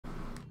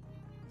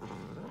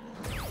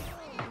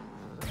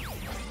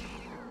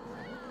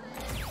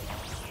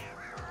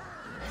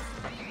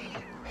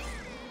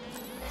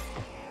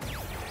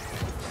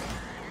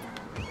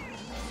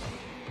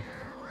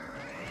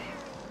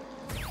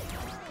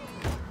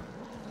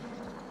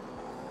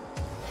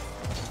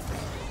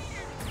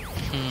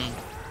Hmm.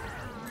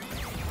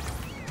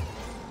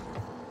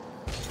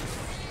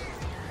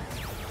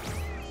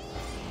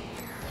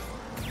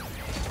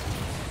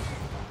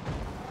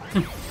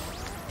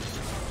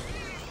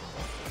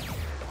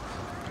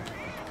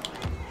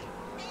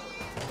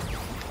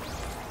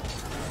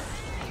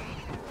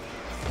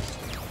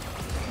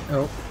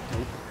 Oh.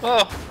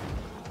 Oh.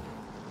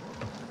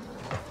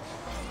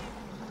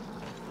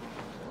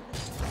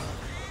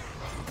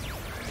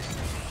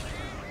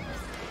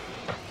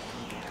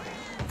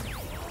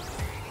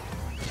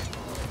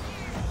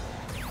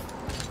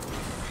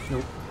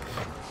 Nope.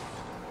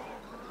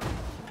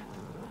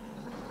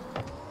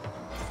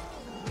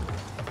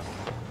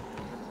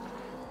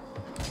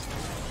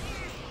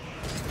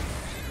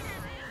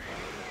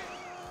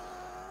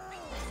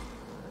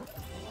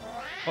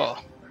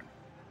 Oh.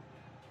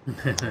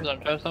 I'm gonna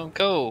try something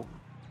cool.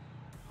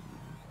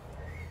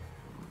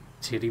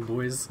 Titty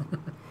boys.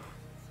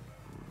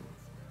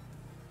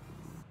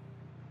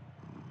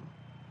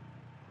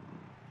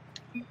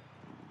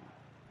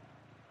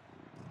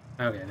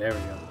 Okay, there we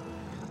go.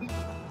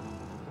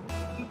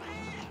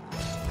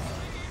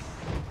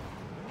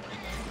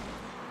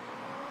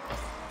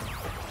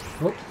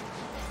 Whoop.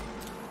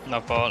 My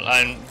fault.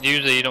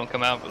 Usually you don't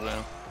come out for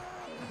them.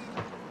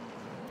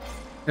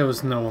 There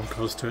was no one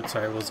close to it, so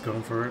I was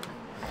going for it.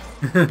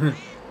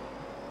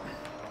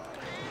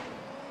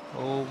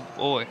 Oh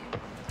boy.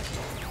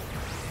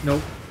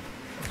 Nope.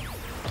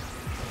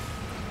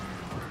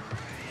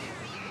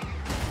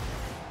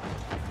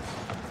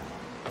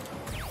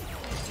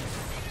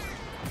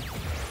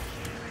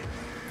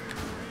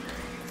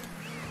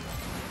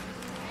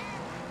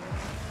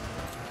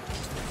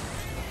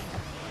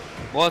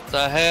 What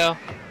the hell?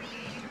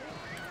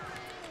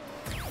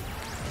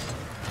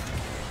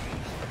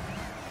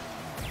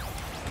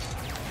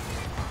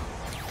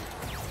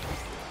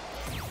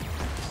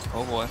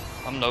 Oh boy,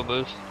 I'm no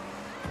boost.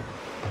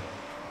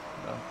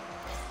 No.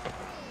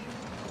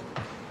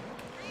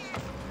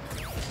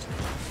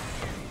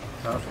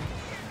 Tough.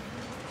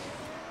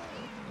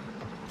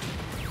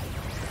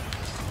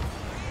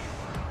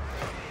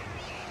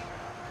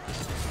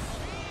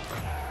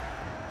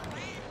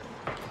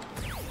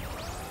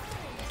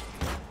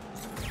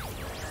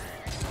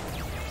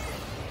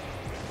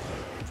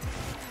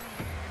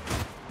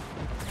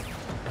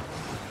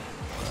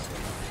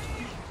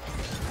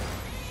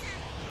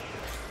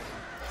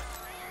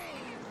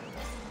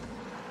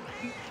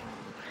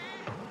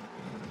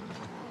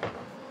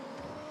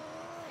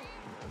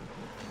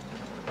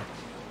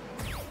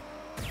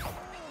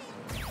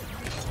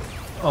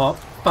 Oh,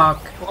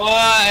 fuck.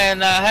 What in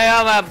the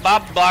hell? That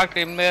Bob blocked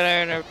him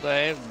midair and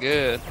everything. It's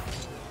good.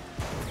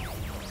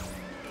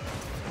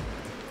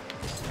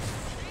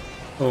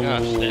 Oh.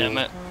 Gosh damn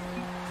it.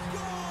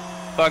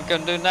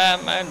 Fucking do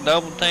that, man.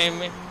 Double team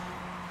me.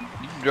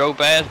 You drove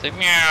past him.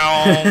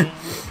 Meow.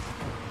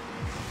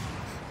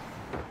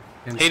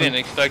 And He didn't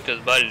expect his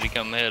buddy to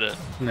come hit it.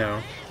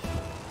 No.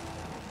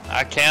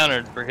 I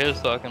countered for his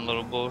fucking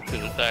little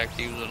bullshit attack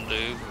he was gonna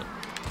do,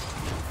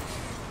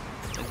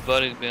 but his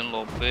buddy's being a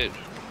little bitch.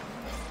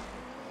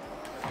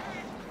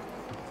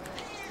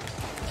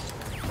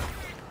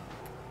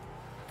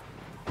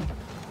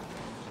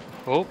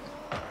 Oh.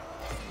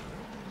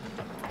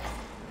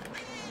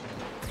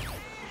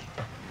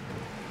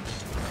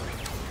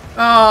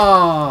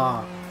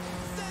 Ah!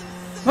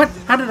 What?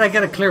 How did I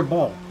get a clear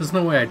ball? There's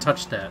no way I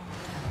touched that.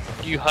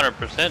 You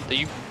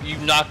 100%. You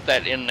knocked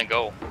that in the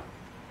goal.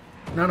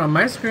 Not on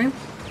my screen.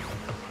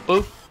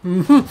 Boop.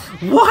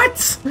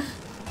 What?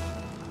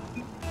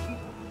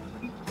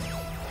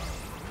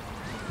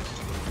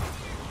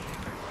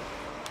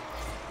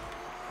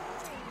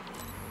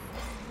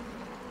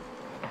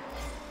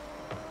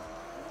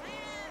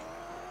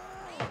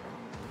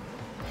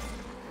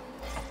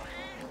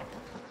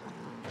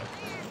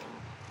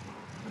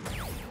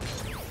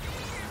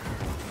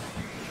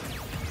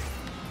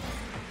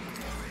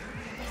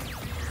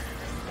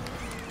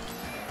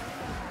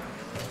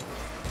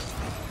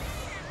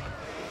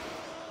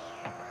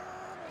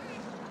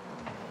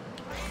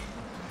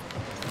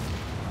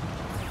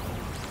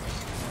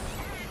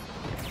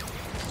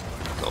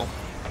 Go.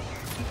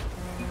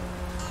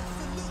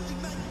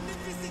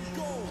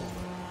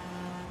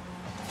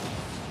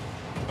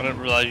 I didn't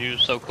realize you were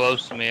so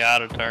close to me.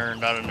 I'd have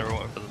turned. I'd have never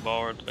went for the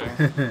ball right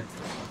there.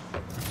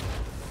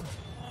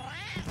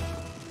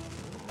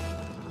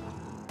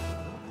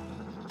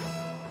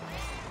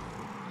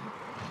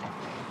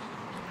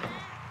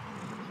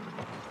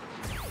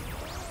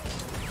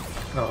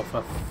 Oh,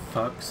 for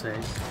fuck's sake.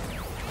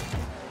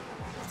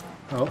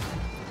 Oh.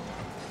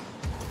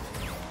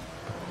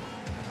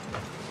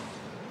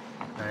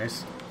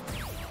 Nice.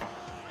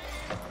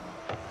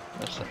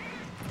 Listen.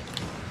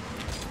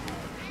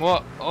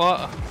 What?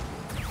 What?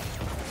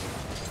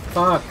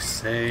 Fuck's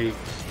sake.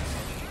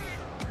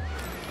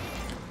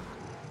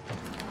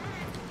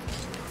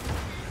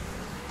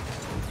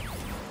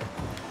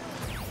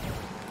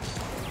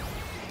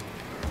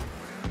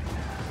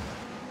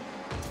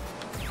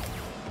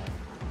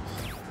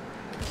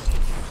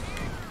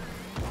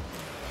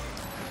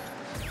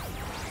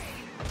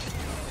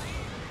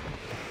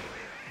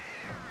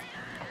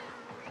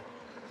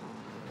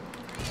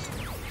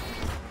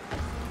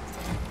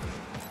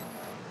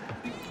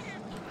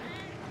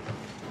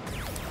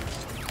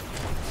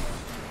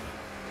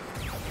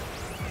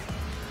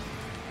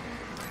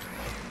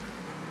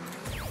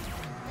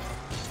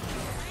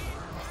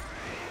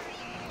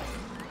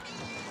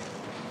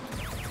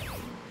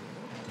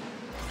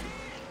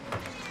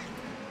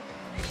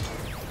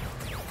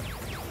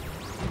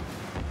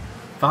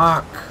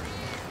 Fuck.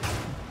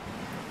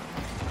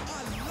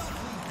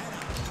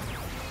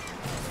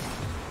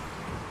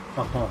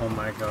 Oh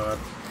my god.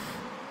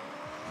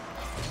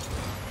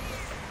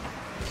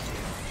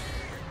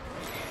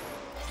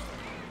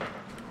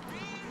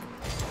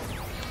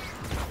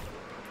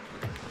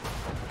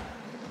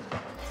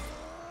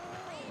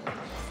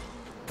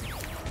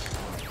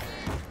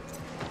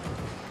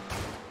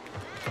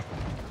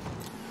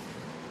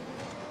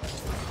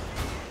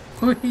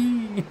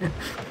 Whee!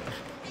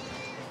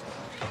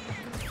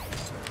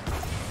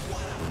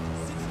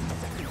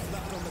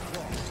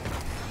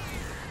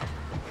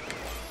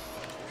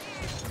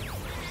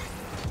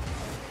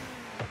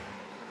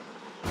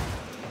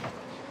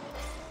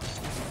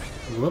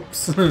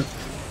 Whoops.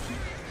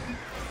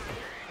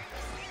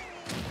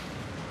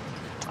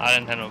 I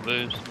didn't have no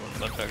boost. Wasn't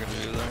much I could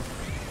do there.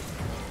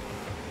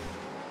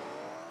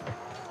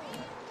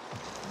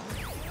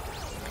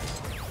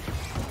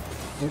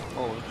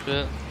 Oh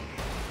shit.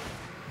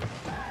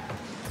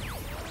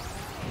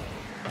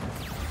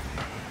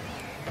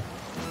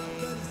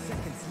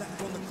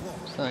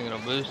 Still ain't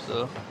gonna boost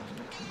though.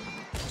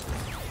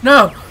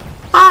 No!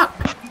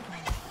 Fuck!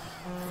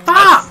 That's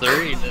Fuck!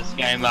 3 in this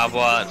game I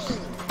watched.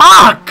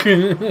 Fuck!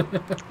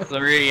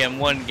 3 in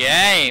one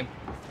game.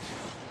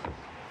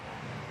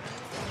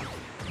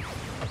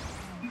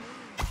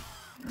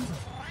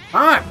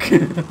 Fuck!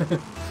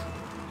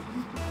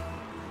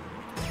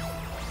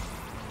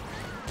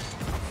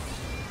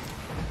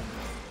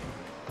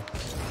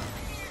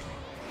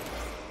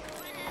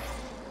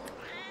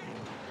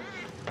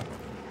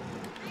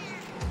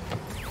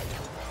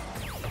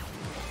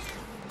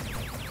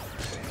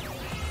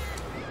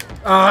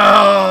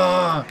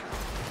 Ah!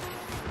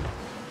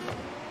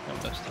 I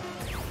missed it.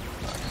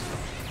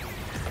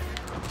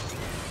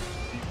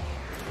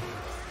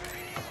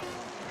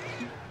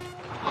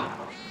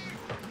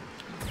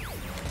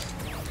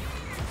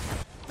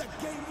 The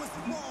game was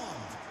wrong.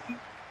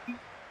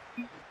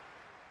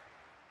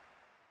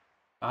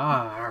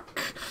 Fuck.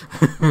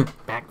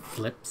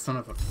 Backflip, son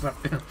of a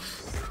fuck.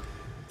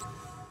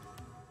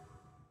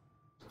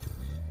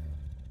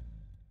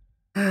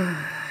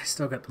 I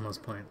still got the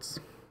most points.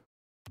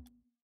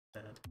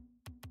 Bad.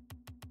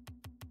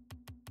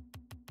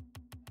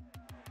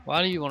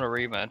 Why do you want to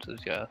rematch these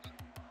guys?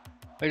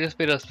 They just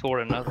beat us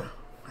 4-0.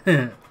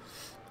 Because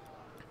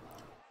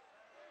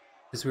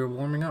we were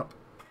warming up.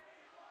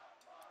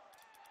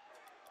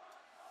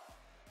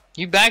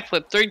 You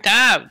backflipped 3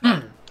 times.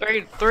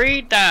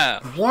 Three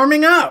times.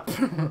 Warming up!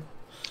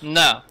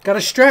 No.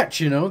 Gotta stretch,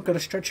 you know? Gotta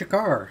stretch your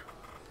car.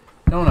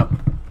 You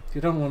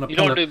don't wanna You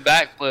pull don't do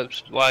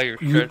backflips while you're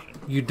stretching.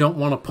 You don't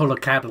want to pull a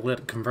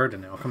catalytic converter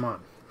now, come on.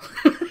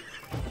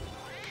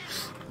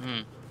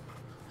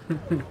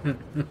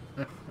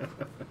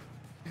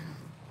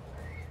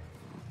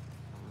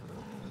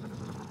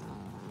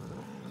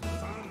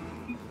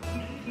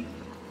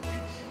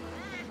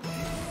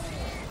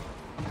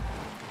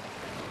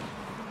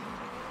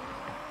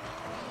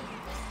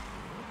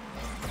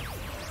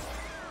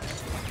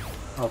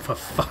 Oh, for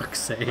fuck's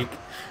sake.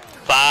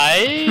 5.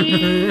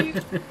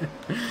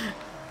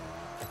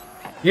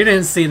 You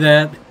didn't see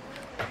that.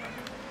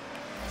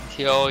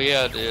 Oh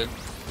yeah, dude.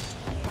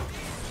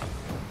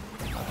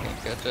 I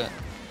can't catch it.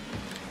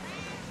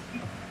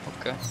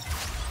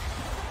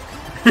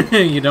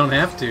 Okay. You don't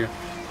have to.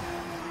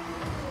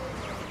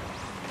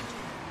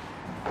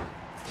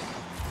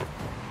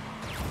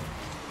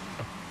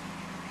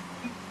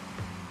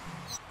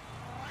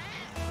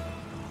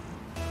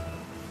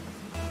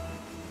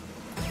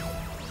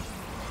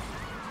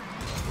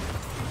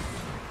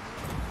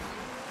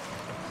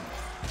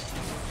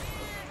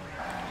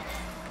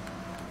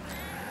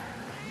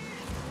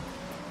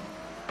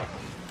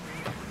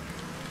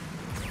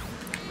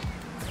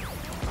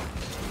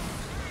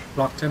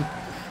 Blocked him.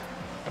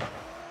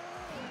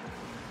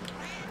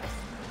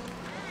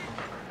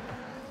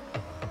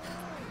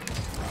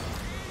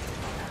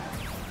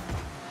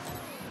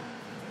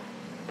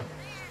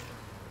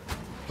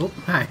 Oh,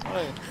 hi.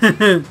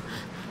 Hey.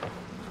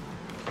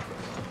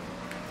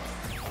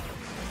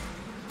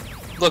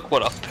 Look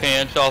what a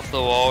pinch off the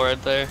wall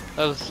right there.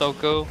 That was so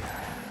cool.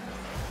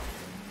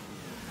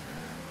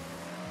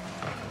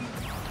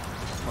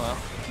 Wow.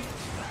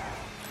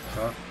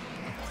 Oh.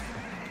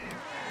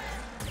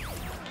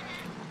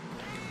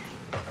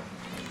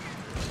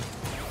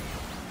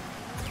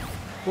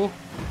 Woo.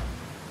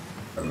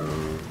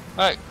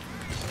 Alright.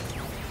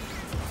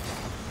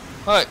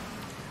 Alright.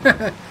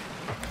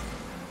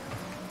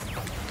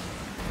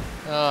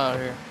 Out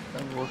of here.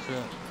 That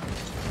bullshit.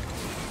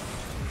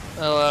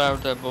 Hell out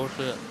of that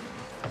bullshit.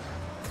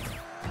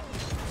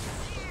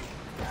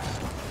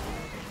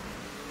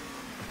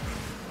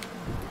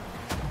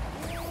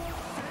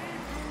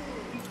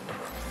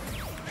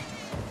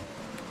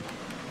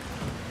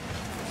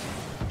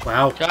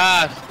 Wow.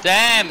 Gosh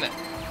damn it!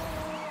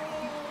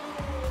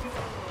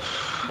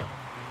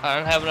 I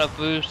didn't have enough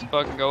boost to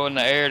fucking go in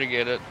the air to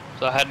get it.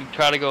 So I had to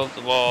try to go up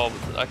the wall,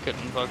 but I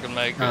couldn't fucking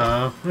make it.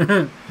 Oh.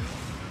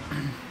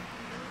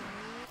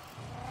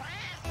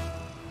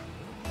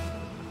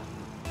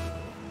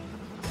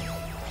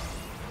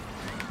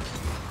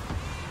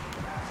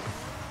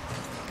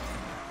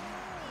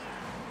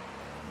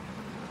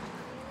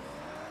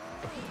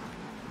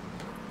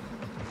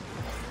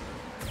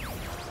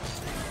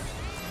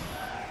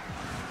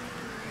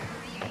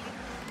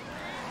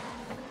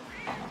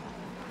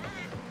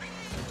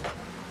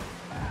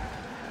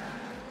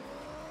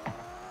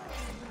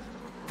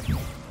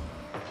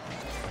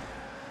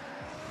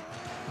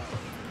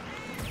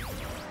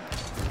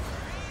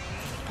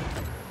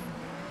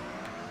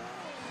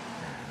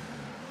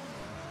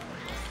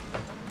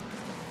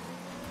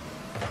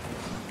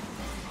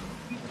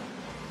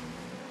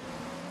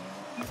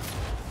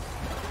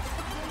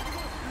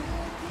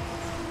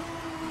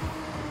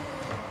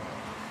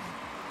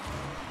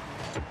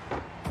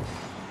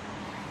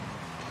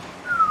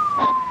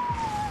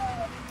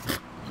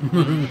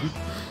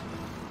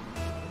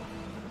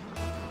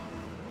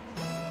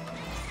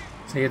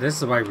 See, this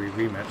is why we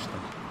rematched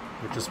them.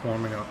 We're just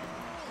warming up.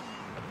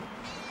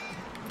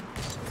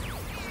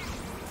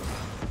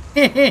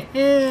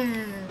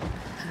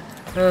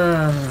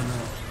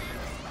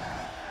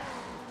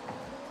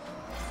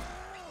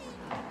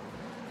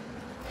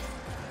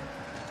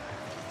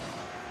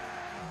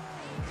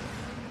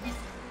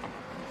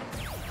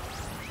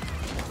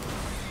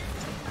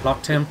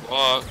 Blocked him.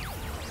 Block.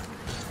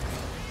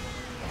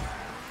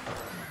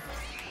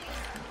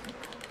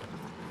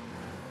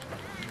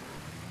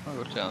 I'll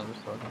go challenge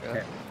this fucking guy.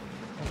 Okay.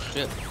 Oh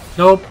shit.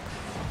 Nope.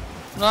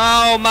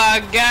 Oh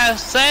my god,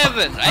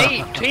 7,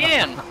 8,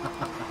 10.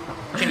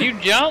 Can you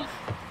jump?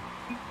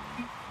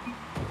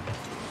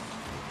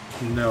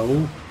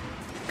 No.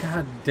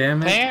 God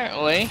damn it.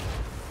 Apparently.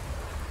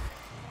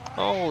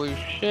 Holy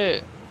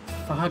shit.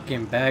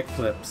 Fucking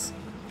backflips.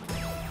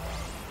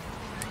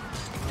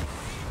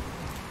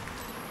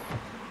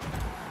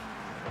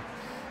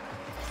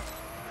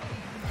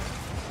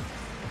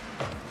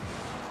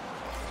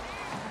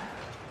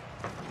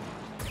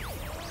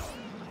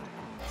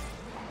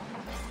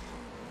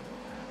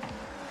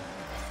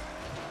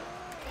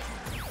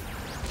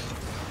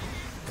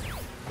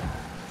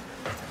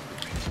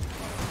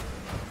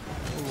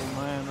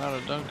 I'd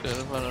have dunked it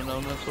if I'd have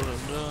known that's what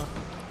I'd done.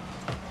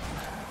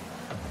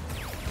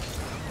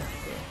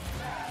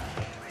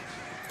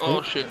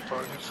 Oh shit,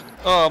 Faracus.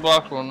 Oh, I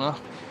blocked one now.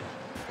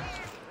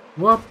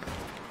 Whoop.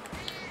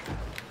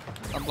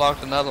 I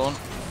blocked another one.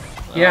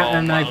 Yeah, Oh,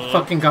 and I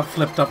fucking got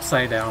flipped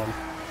upside down.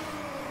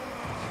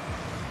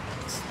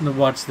 Now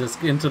watch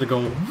this into the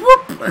goal.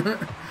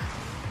 Whoop!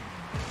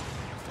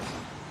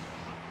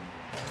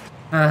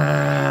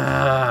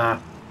 Ah.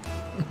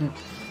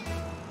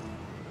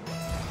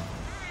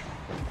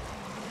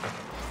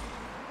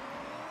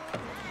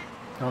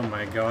 Oh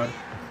my god.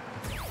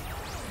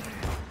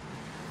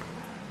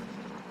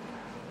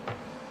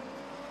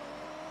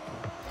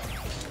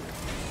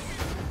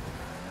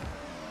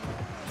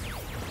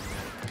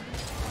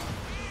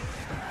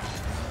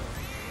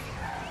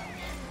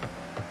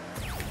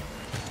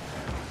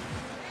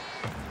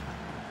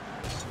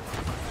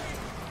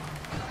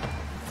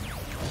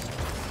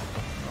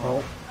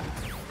 Oh.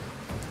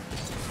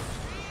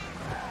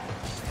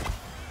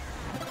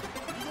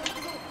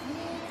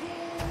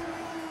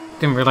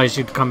 Didn't realize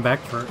you'd come back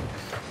for it.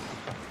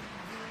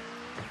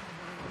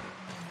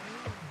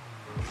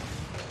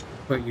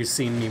 But you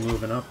seen me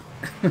moving up.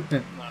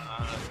 The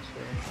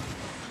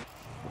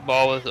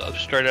ball was up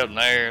straight up in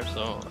the air,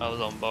 so I was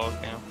on ball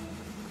cam.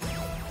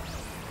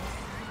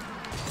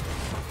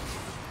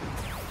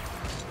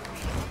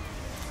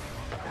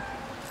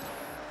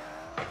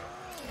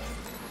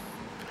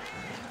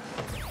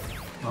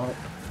 Oh.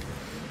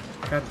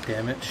 God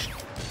damn it.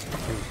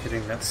 Fucking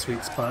hitting that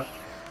sweet spot.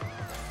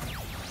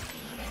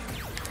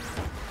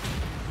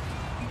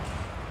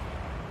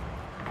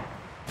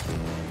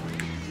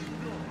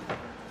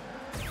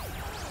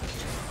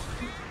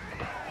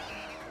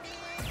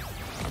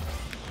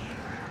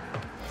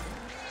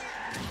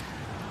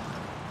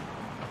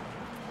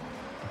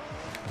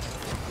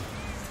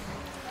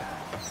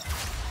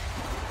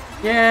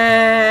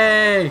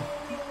 Yay!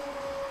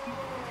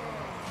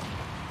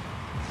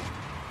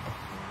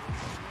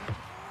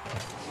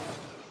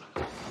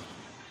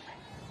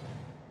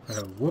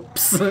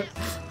 Whoops.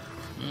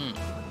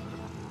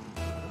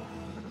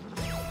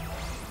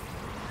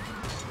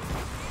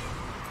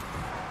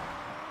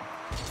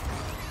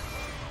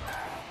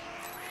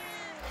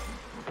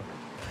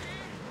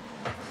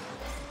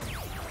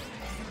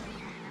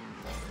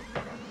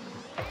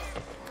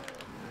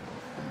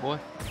 Boy.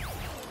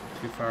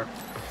 Too far.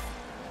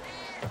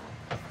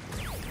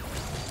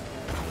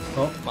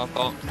 Oh. My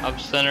fault. I'm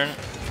centering it.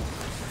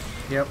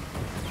 Yep.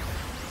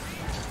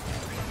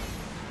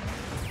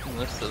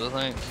 Missed it, I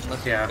think.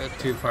 Unless Yeah, you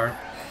too far.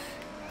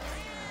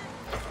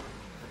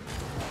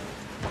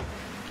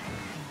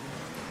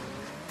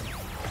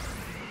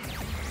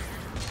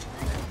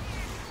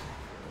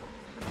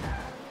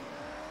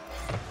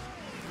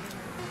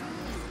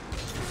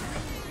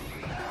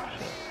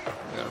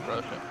 Gotta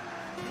brush it.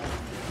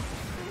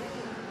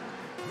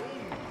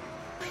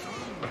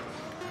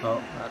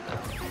 Oh. Right there.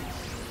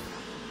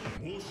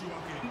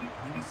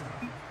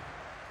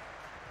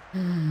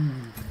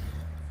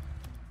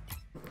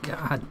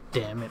 God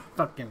damn it.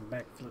 Fucking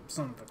backflip,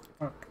 son of a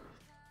fuck.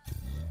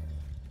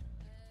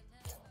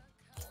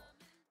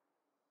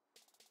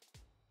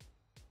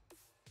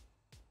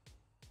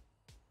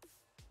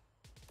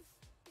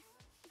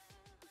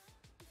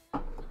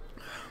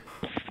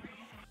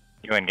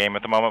 You in game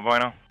at the moment,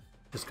 Bueno?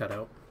 Just got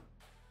out.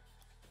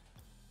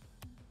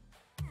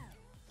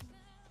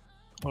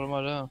 What am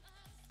I doing?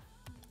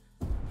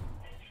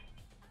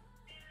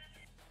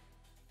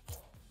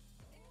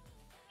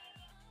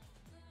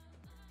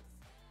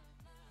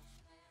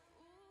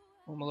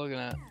 What am I looking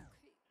at?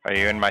 Are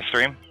you in my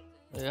stream?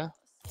 Yeah?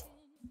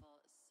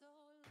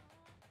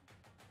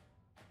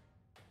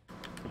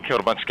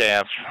 Killed a bunch of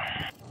scavs.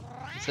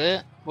 That's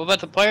it? What about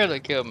the player that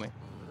killed me?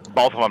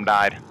 Both of them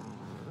died.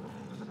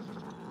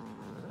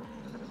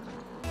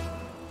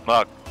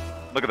 Look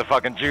at the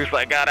fucking juice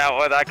I got out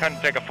with. I couldn't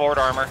take a Ford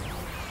armor,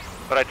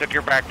 but I took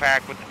your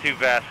backpack with the 2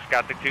 vests,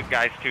 got the 2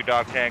 guys, 2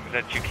 dog tags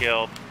that you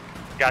killed,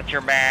 got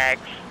your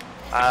mags,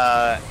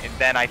 and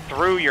then I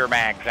threw your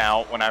mags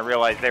out when I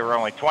realized they were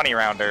only 20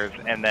 rounders,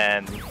 and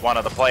then one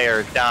of the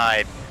players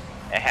died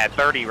and had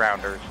 30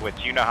 rounders, which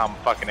you know how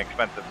fucking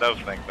expensive those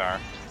things are.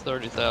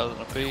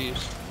 30,000 a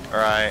piece.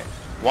 Right.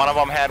 One of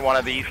them had one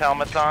of these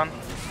helmets on.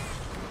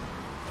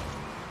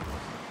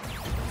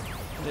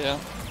 Yeah.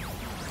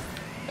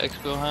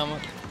 Expo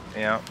helmet.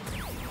 Yeah.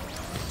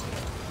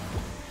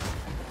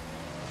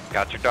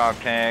 Got your dog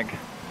tag.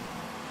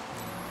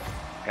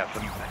 Got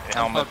some helmets.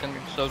 I'm fucking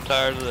so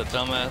tired of that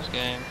dumbass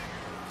game.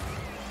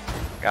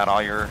 Got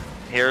all your.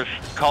 Here's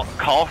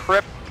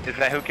Culfrip. Is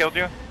that who killed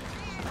you?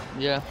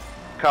 Yeah.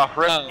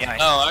 Culfrip? No, Yeah.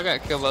 no, I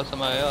got killed by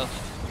somebody else.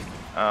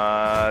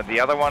 The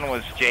other one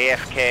was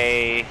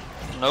JFK.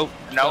 Nope.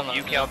 Nope,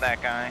 you killed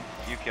that guy.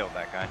 You killed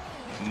that guy.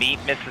 Meat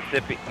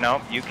Mississippi.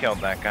 Nope, you killed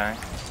that guy.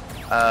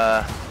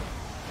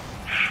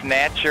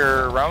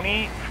 Snatchery?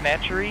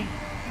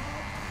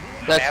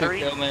 That's who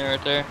killed me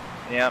right there.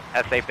 Yep,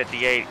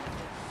 SA-58.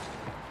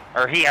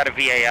 Or he had a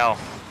VAL.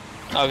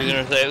 I was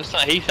gonna say, it was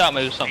he shot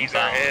me with something. These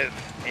are his.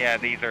 Yeah,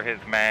 these are his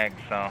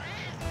mags, so.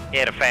 He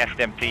had a fast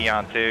MT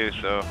on too,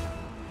 so.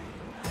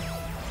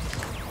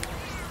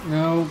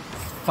 No,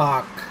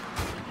 fuck.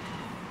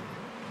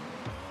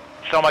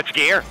 So much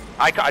gear.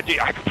 I could.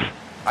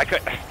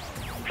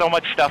 So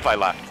much stuff I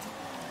left.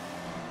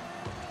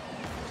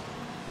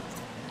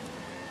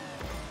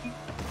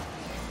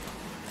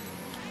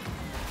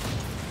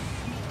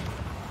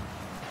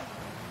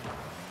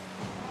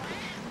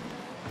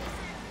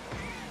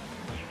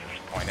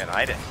 Disappointed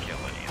I didn't kill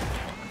any of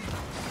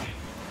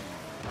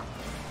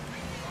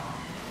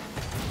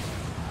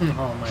this.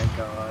 Oh my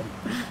god.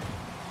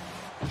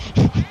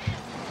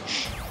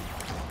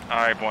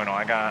 Alright, Bueno,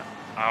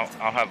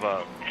 I'll have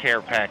a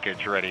care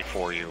package ready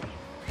for you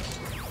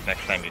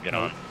next time you get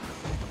on.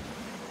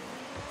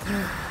 2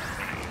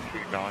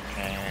 dog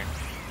tags.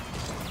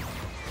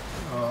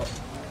 Oh.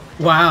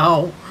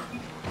 Wow.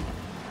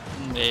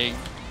 Big.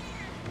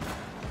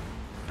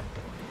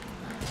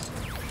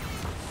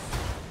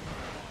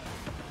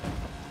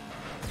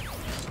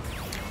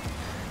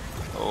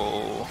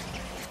 Oh.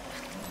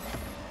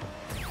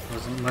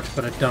 Wasn't much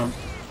but a dump.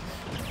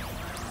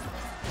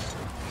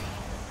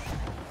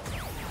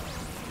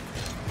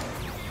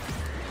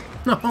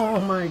 Oh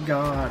my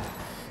god.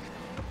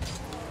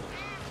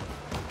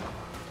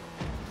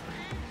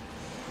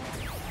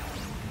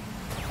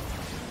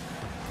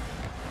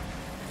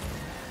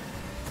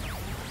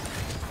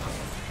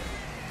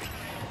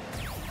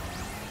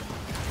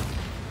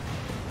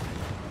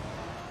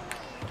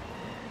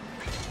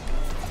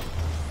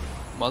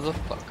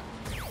 Motherfucker.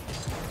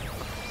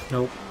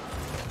 Nope.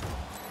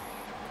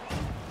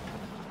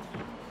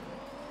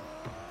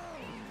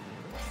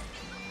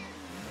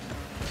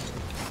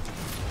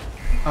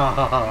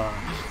 Ah,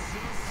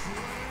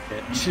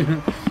 bitch.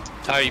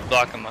 How are you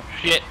blocking my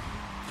shit?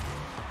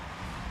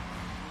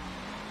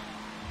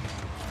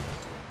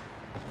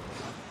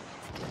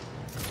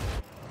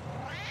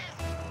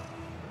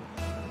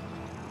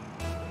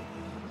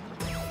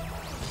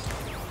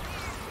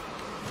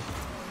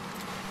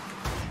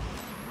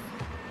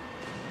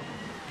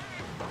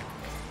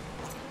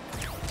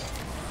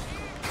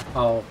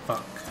 Oh,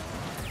 fuck.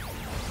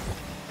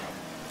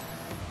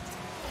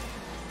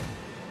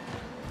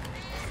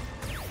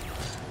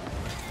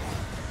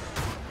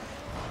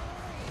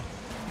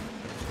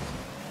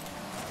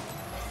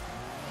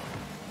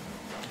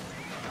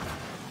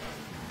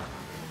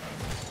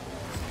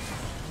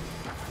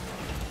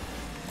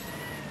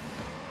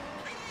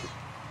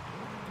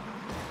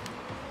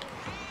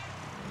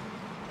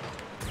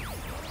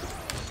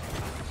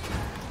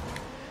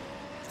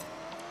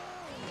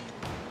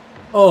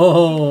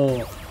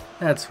 Oh,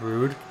 that's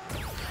rude.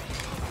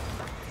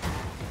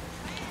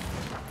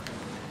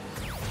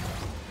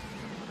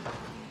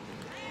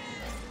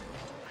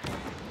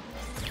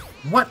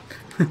 What?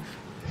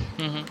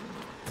 Mm-hmm.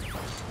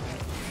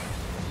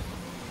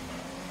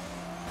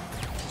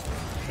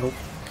 Nope.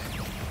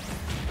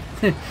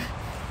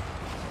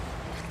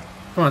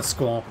 Come on,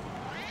 Squall.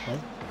 Oh.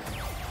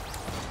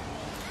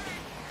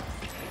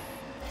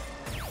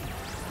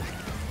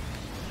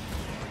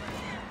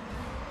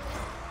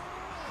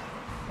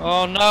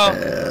 Oh no!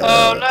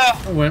 Oh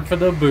no! I went for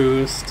the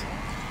boost.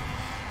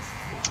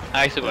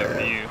 I actually went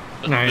for you.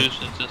 But the Nice.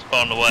 boost is just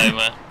falling away,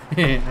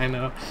 man. I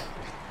know.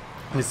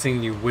 I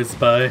seen you whiz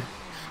by.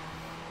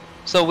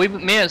 So me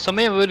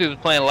and Woody was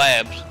playing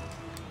labs.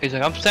 He's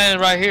like, I'm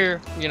standing right here,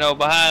 you know,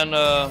 behind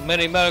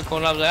Mini Medical,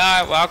 and I was like,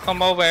 alright, well I'll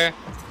come over there.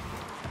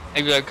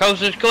 He'd be like,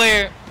 coast is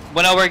clear.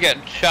 Went over and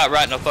got shot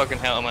right in the fucking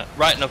helmet,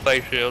 right in the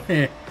face shield.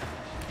 I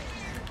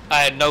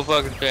had no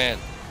fucking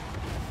chance.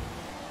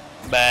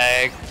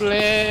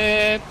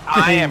 Backflip.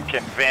 I am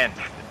convinced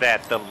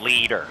that the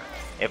leader,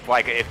 if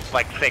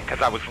say,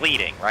 because I was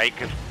leading, right?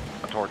 Because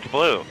I'm towards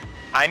blue.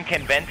 I'm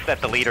convinced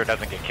that the leader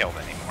doesn't get killed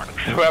anymore.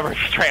 Whoever's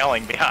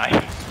trailing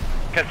behind.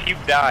 Because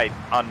you've died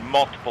on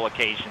multiple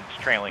occasions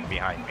trailing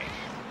behind me.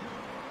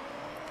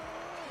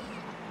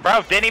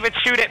 Bro, didn't even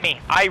shoot at me.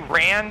 I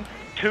ran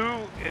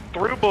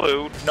through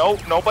blue. No,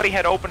 nobody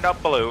had opened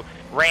up blue.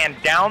 Ran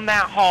down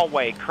that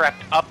hallway,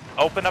 crept up,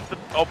 opened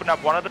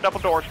up one of the double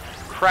doors,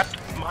 crept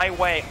my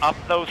way up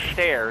those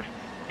stairs,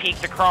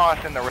 peeked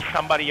across, and there was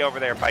somebody over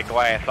there by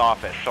glass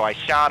office. So I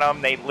shot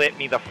them. They lit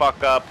me the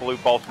fuck up, blew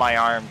both my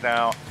arms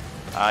out.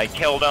 I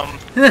killed them.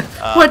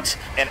 What?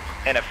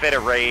 In a fit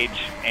of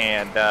rage,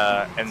 and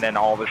then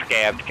all the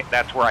scabs.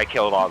 That's where I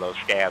killed all those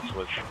scabs.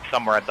 Was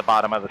somewhere at the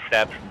bottom of the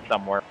steps, and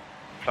somewhere.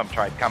 Some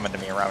tried coming to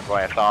me around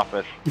glass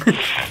office.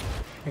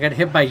 I got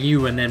hit by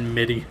you and then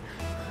Mitty.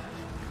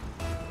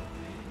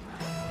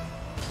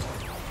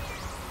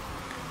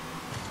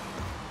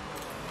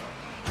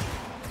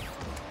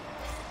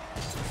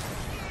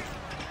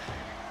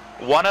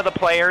 One of the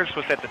players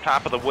was at the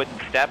top of the wooden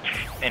steps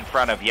in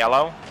front of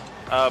yellow,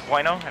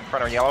 Bueno, in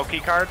front of yellow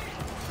keycard.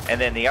 And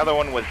then the other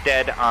one was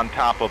dead on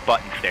top of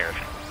button stairs.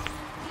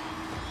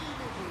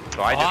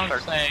 So I just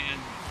started... saying,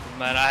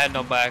 man, I had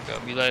no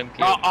backup. You let him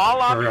kill me.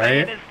 All I'm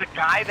saying is the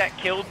guy that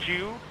killed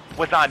you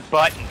was on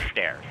button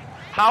stairs.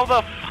 How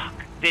the fuck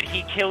did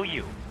he kill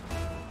you?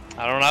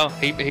 I don't know.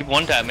 He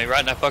one-tapped me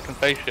right in that fucking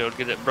face shield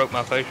because it broke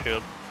my face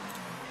shield.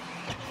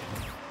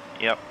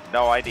 Yep,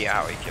 no idea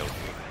how he killed you.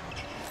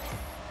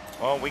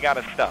 Well, we got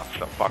his stuff,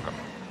 so fuck him.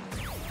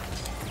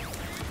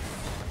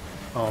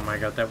 Oh my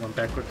god, that went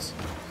backwards.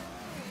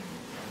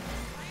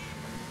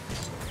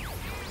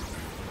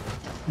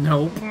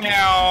 No. No.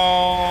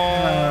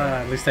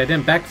 At least I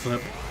didn't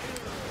backflip.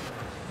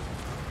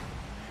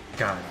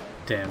 God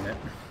damn it.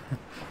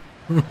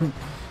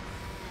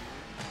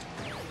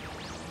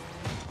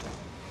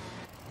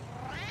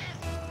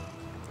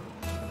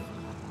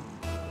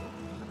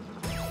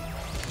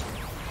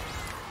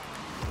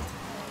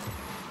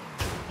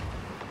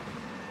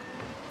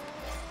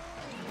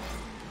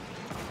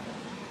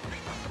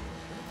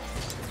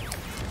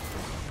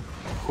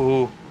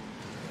 Ooh.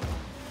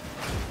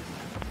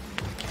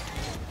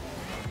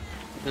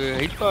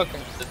 Dude, he's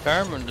fucking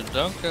determined to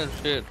dunk that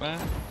shit, man.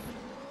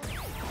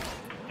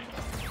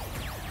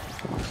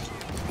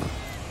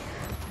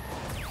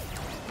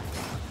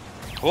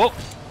 Whoa.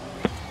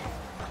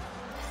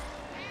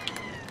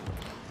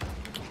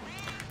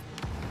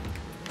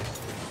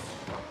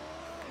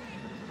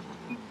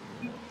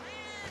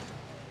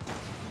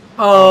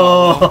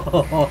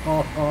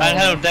 Oh! I didn't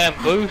have no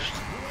damn boost.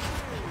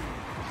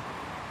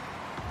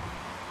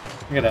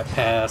 Look at that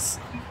pass.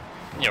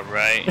 You're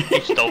right. He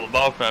stole the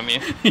ball from you.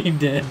 He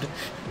did.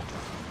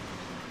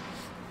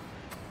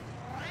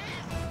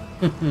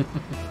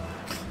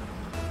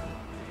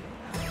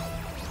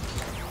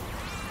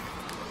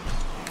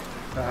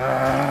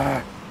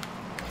 Ah.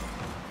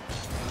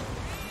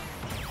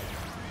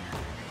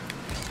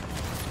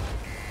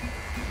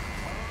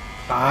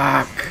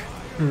 Fuck.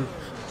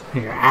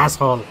 You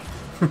asshole.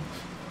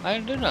 I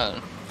didn't do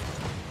nothing.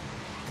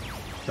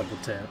 Double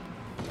tap.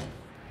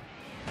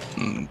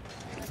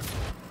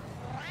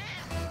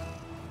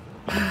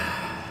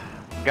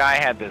 Guy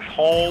had this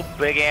whole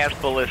big ass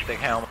ballistic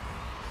helmet.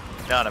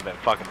 None of it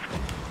fucking.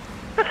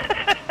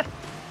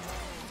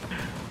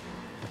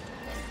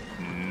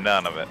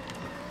 None of it.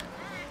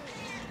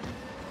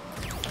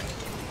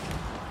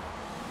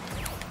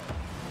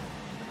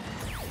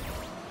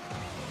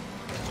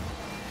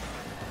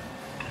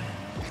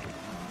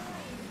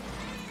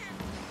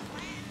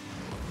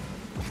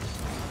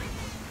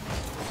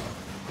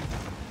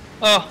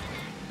 Oh.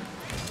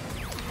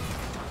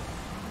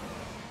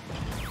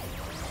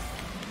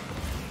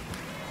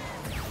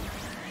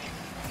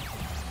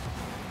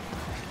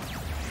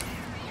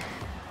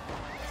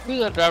 Who's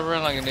that driving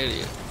around like an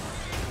idiot?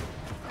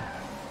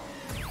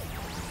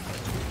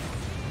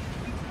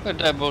 Look at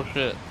that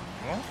bullshit.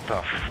 What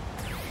the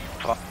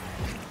fuck?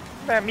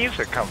 Where'd that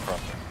music come from?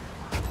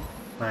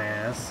 My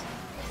ass.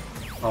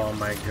 Oh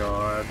my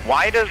god.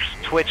 Why does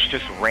Twitch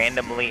just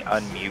randomly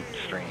unmute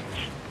streams?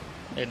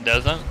 It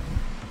doesn't?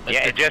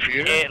 That's Yeah,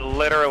 your it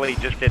literally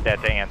just did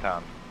that to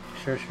Anton.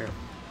 Sure, sure.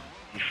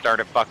 He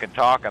started fucking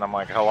talking. I'm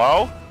like,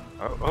 hello?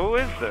 Who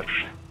is this?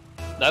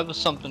 That was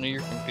something to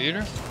your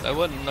computer? That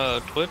wasn't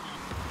Twitch?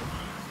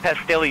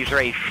 Pastilli's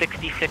raised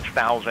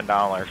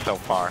 $66,000 so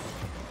far.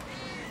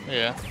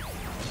 Yeah.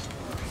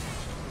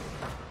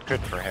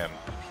 Good for him.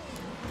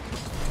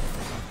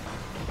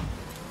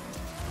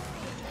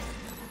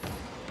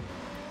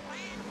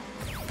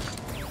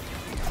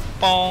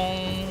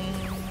 Bong.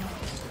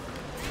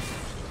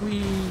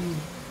 Whee.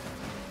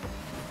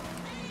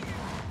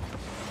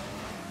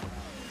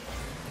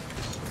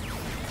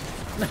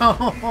 No.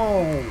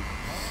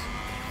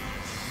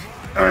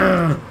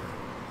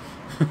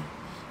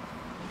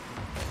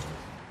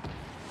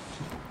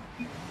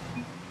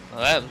 Well,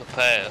 that was a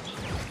pass.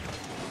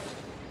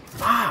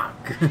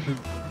 Fuck.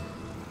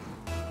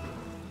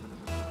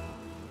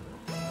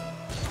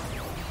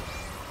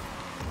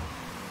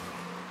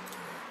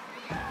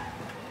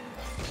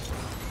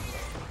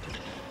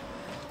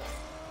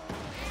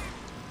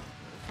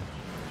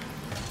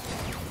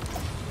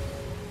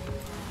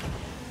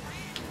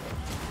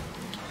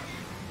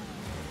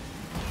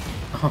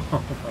 Oh, for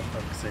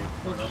fuck's sake.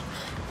 What up?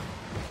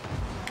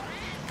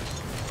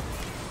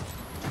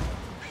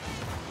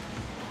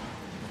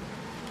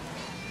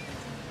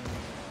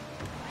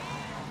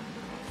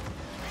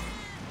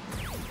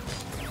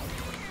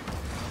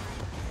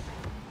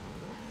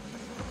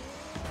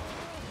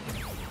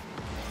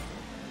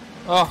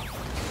 Oh.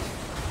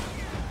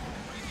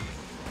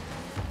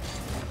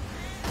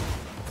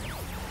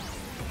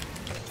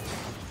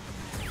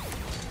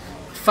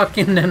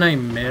 Fucking then I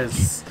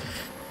miss.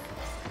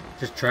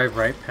 Just drive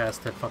right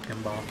past that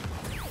fucking ball.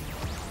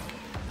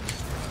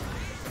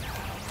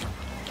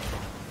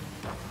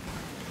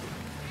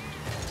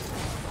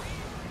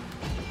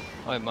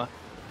 Wait, man.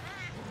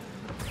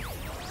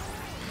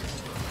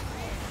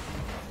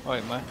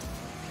 Wait, man.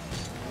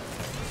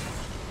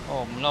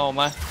 Oh no,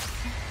 man.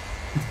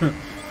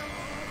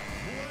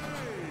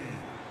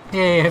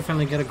 Yay, I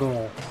finally get a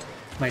goal.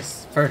 My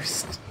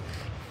first.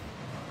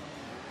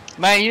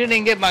 Man, you didn't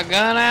even get my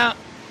gun out?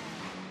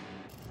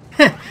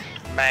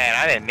 Man,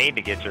 I didn't need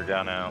to get your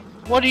gun out.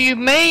 What do you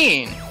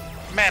mean?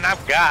 Man,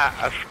 I've got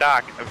a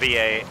stock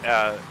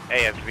ASVAL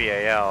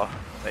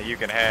that you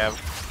can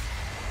have.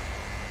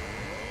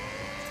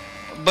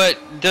 But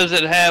does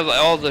it have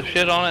all the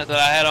shit on it that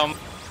I had on?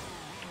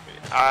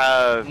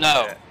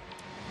 No,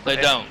 they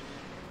don't.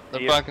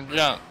 They're fucking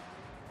junk.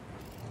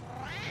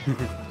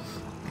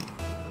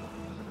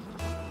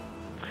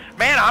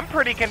 Man, I'm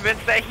pretty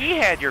convinced that he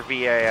had your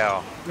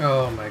VAL.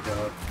 Oh my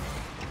god.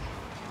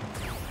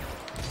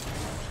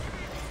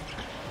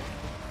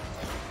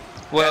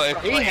 Well,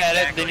 if he had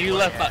it, then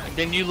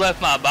you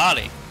left my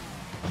body.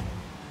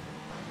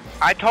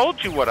 I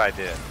told you what I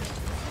did.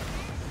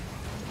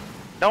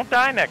 Don't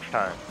die next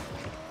time.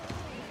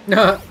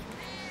 No.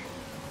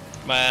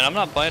 Man, I'm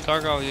not playing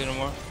Tarkov with you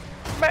anymore.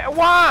 Man,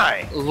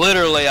 why?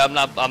 Literally, I'm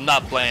not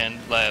playing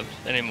labs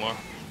anymore,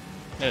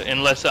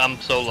 unless I'm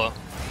solo.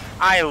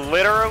 I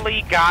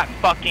literally got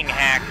fucking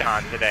hacked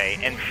on today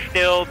and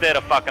still did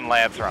a fucking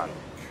labs run.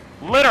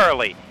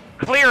 Literally,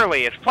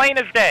 clearly, as plain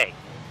as day.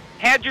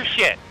 Had your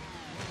shit.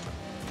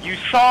 You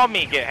saw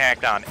me get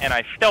hacked on, and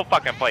I still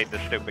fucking played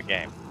this stupid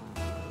game.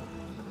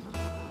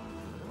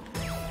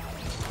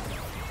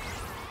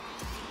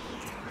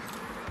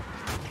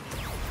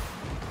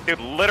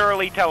 Dude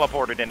literally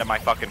teleported into my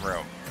fucking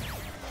room.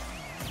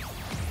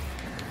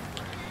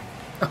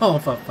 Oh,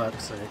 for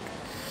fuck's sake.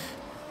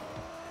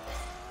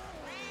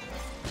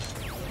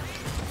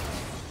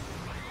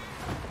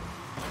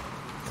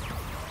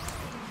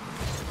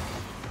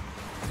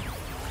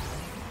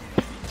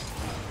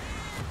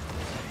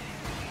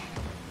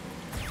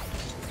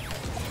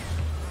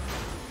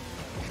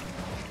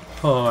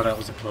 Oh, that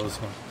was a close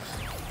one.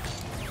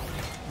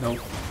 Nope.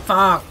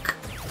 Fuck!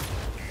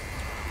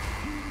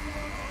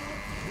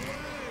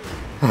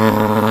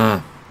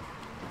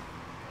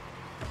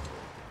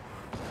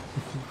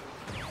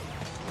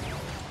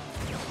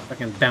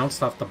 Fucking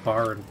bounced off the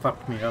bar and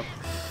fucked me up.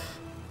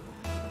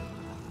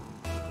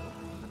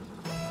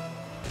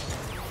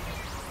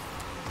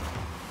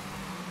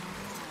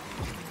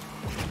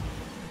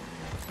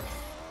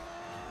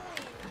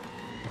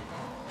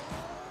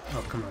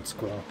 Oh, come on,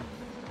 Squall.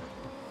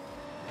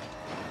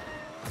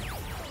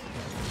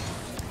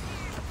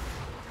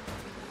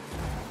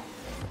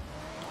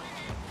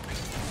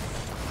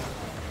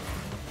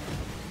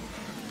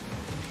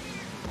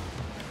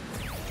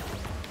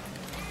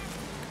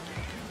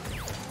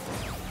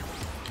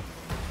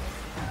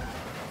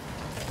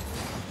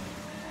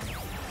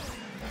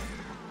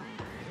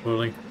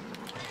 Bully.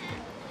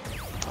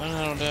 I don't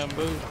have no damn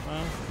boots,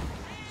 man.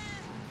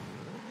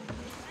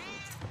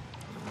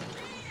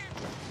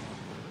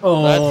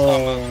 Oh.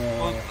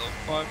 What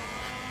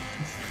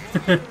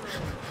the fuck?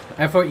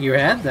 I thought you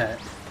had that.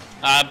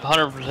 I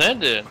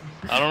 100% did.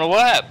 I don't know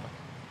what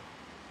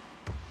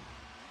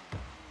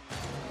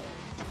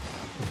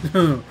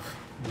happened.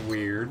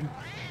 Weird.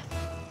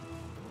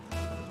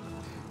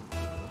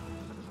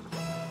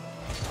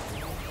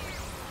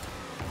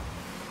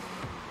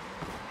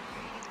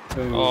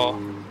 Oh.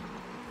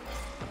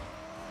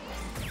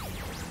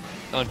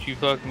 Don't you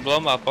fucking blow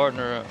my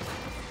partner up.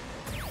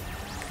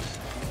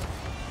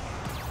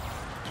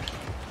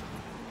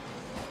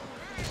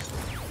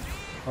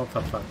 Oh,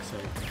 for fuck's sake.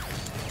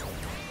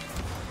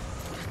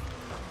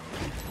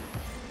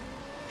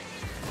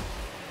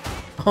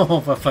 Oh,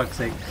 for fuck's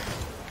sake.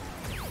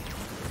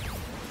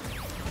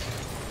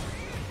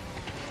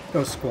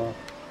 Go Squall.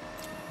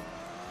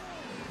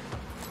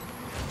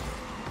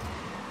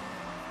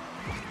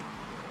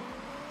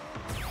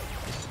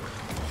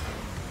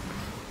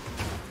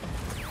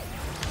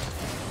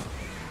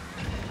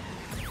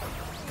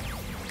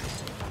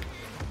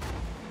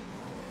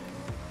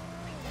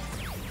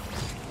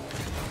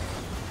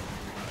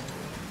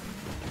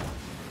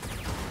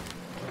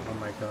 Oh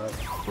my god.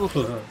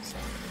 Close.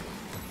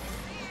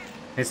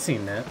 I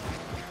seen that.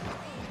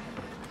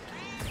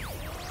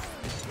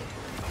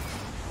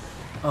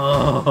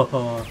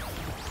 Oh.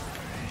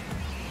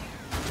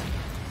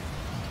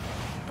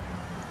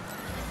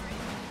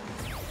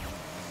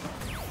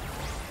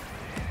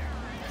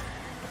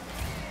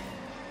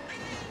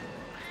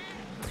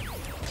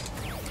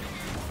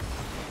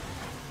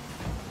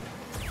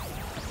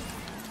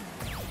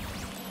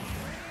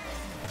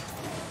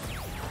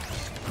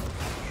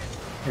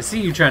 I see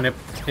you trying to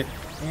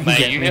Man,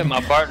 get you me. hit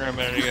my partner a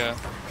minute ago.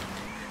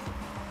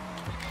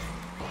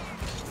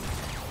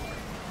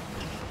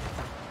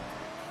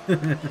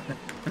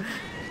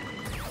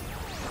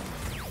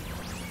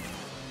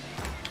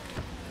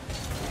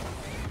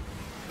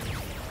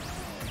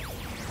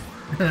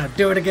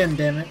 Do it again,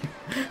 damn it.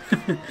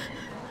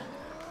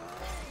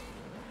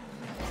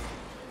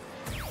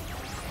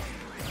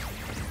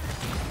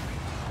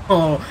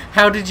 Oh,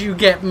 how did you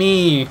get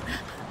me?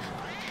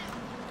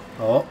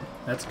 Oh,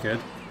 that's good.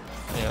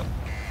 Yep.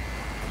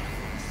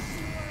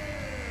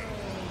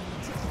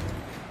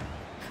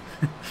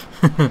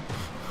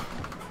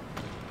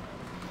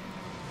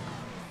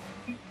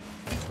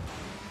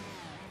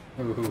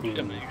 You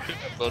shouldn't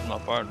have buzzed my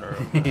partner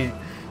up.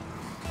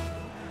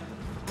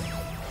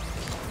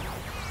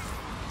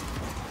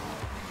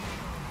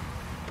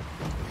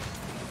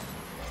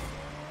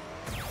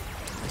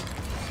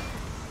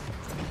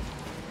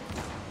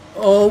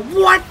 Oh,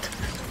 what?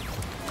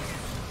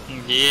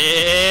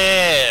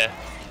 Yeah.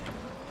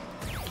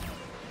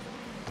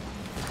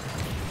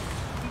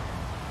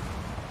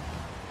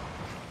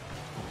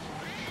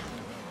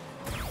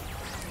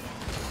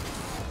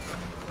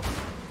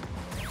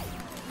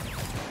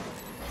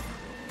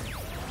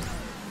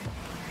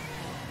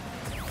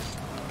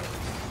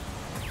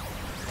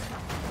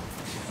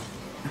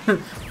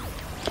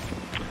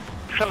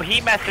 So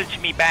he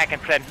messaged me back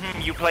and said,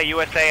 you play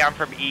USA, I'm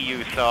from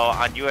EU, so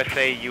on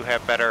USA you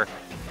have better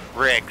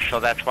rigs, so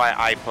that's why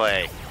I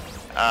play.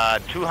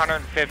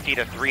 250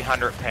 to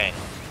 300 ping.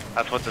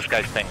 That's what this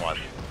guy's ping was.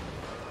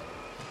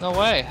 No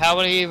way. How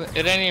would he even?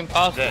 It ain't even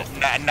possible.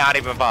 Not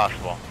even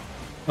possible.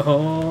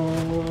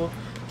 Oh,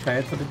 try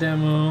it for the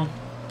demo.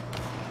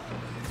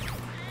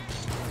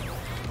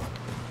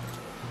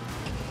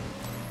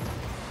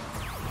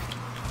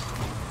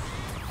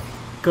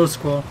 Go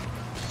squall.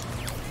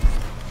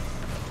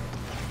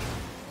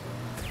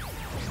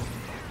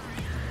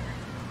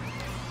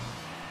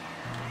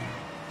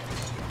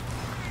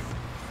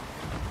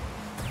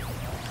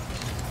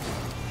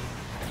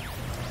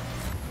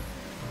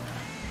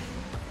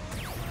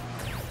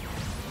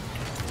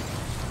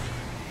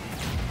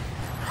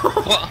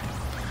 What?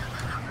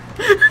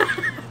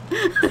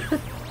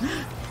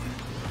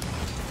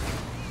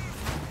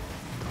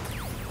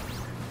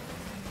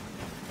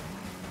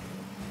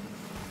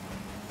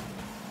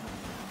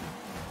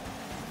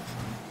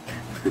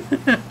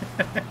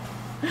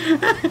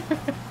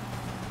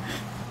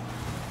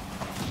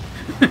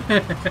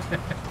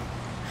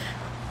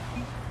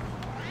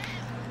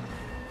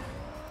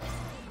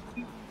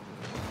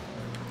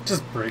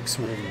 Just breaks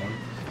with one.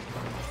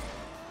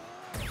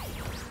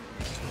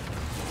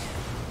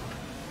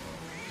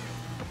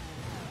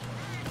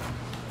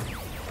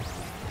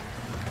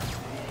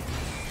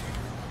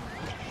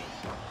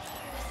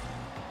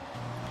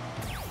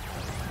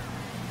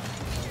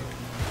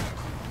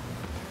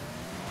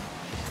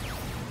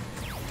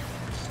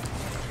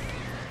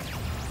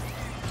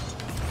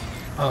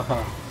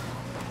 Uh-huh.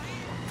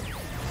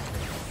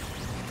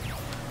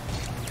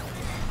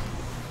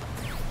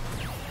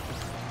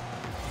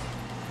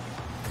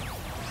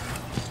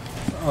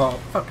 Oh,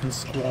 fucking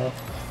squall.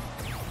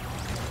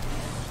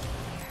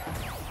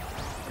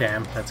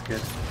 Damn, that's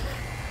good.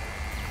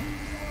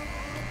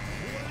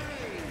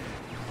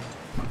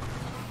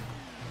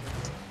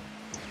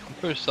 I'm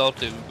pretty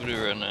salty with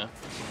Voodoo right now.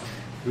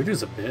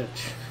 Voodoo's a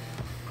bitch.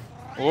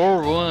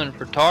 War 1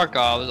 for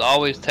Tarkov is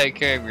always take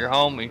care of your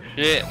homie.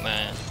 Shit,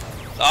 man.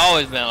 It's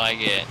always been like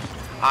it.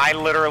 I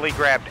literally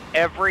grabbed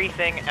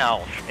everything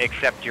else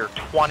except your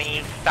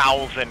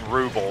 20,000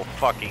 ruble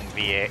fucking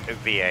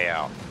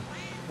VAL.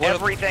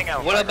 Everything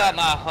else. What about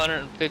my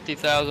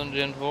 150,000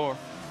 Gen 4?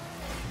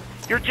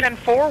 Your Gen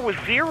 4 was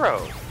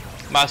 0.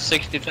 My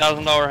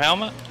 $60,000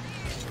 helmet?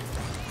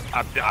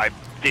 I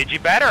did you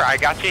better. I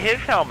got you his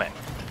helmet.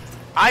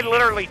 I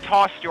literally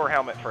tossed your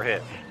helmet for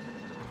his.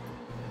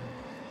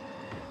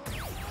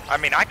 I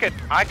mean, I could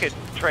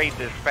trade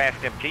this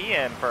fast MT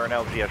in for an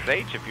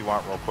LZSH if you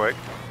want real quick.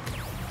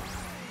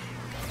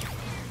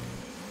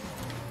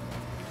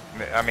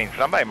 I mean,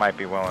 somebody might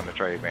be willing to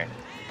trade me.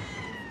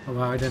 Oh,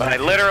 wow, But I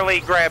literally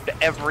grabbed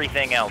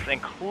everything else,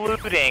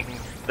 including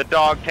the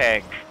dog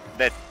tags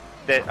that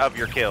of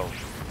your kills.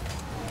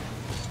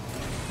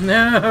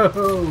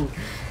 No!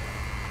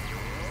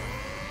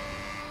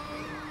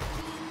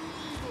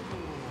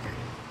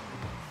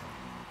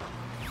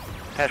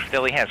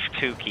 Pestilly has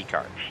 2 key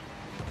cards.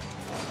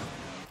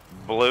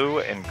 Blue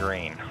and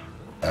green.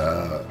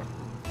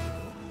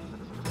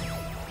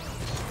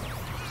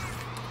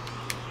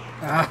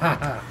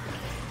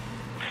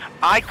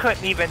 I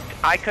couldn't even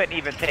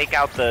take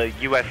out the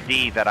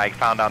USD that I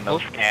found on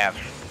those scavs.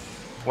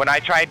 When I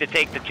tried to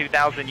take the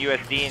 2,000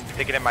 USD and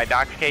stick it in my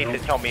docs case,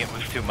 it told me it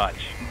was too much.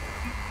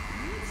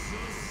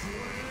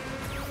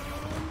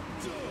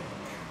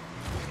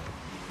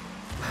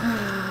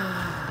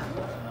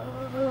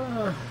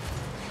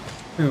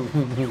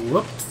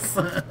 Whoops.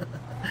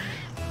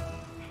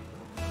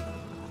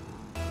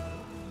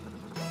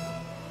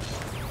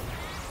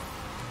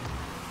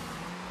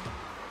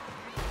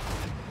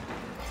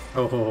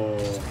 Oh.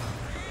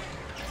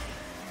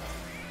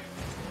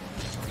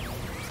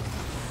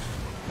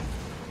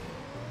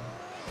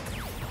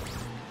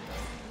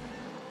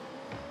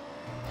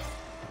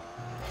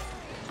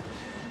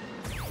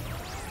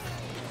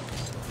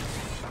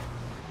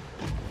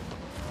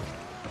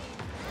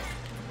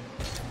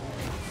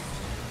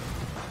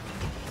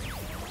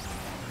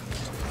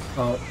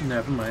 Oh,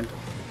 never mind.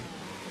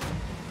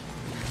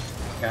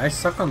 Yeah, I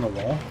suck on the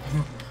wall.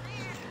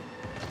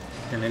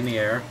 And in the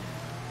air.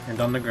 And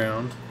on the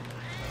ground.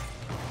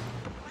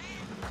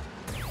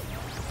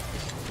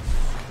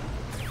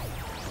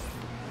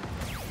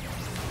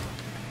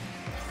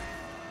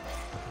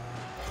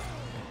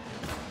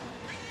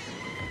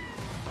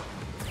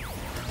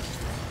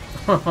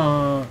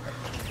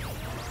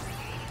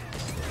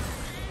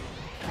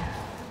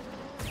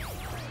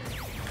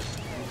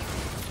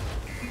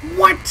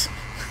 What?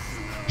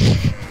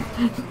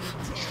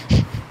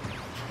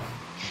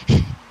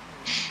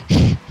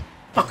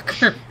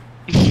 Fucker.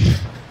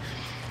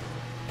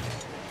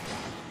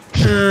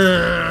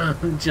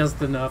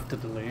 Just enough to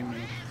delay me.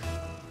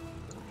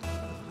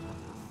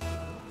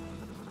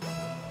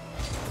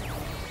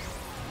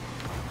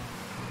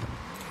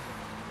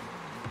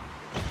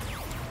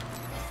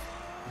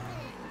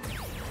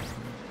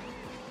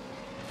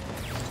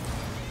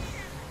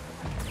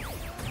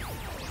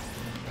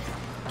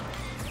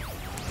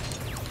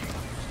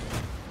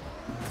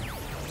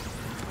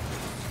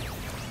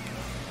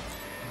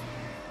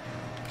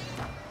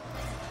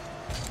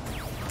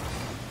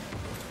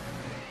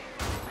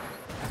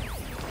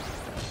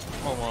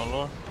 Oh my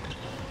lord.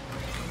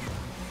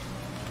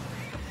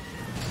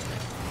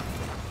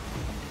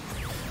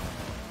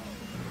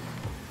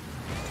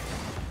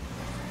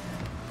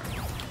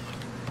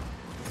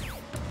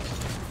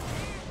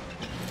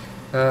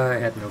 I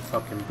had no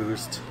fucking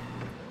boost.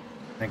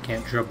 I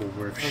can't dribble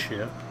worth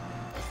shit.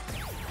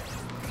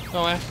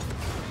 No way.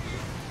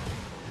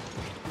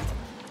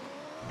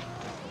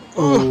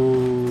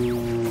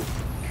 Oh.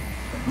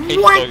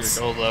 What?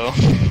 Stole your goal, though.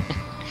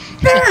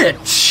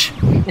 Bitch!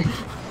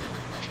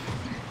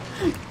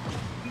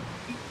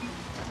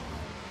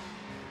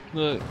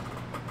 Look.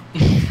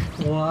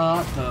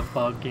 What a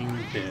fucking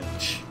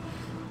bitch.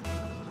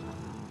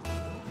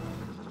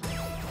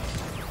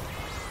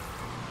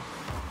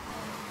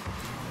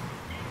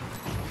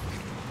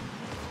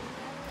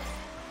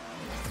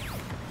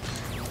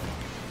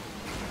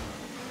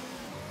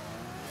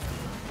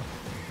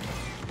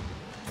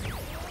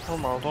 Oh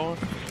my lord.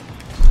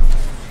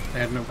 I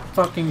had no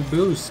fucking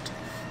boost.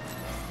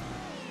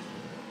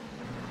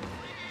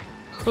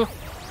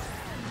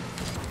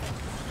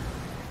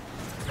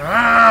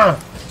 Ah!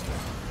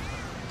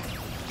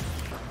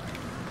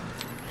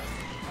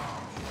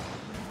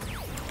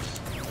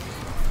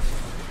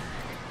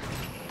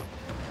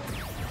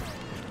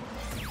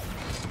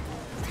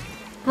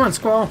 Come on,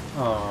 Squall.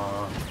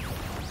 Aww.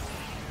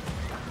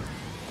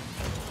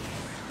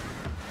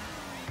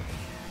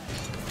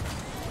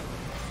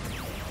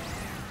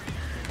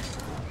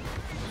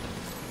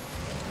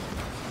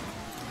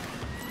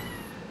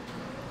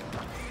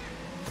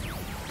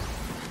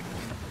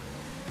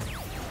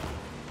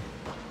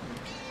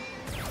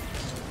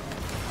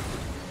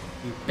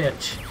 You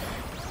bitch.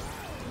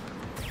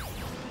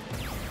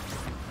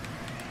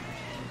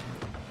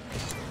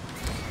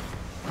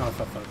 Oh,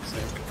 for fuck's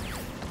sake.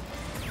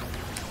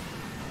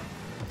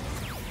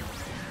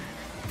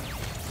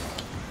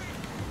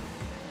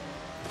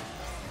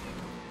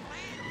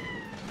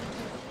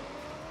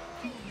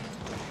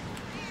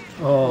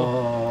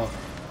 Oh.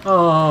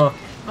 Oh.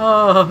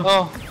 Oh.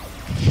 Oh.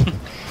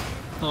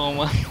 Oh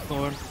my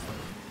lord.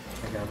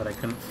 Yeah, but I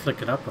couldn't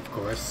flick it up, of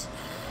course.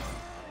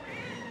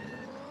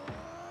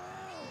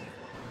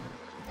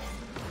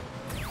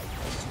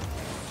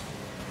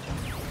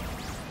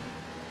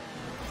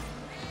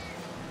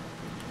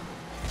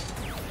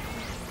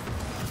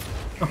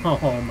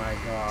 Oh my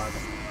god.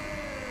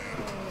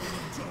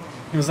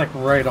 He was like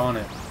right on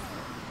it.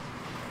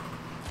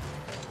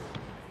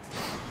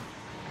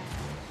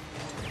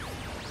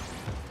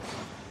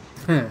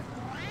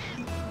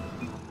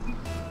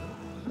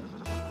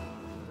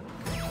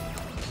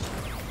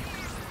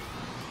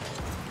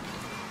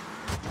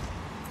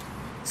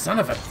 Son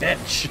of a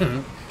bitch!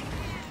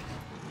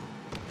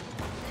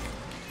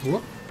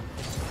 Whoop.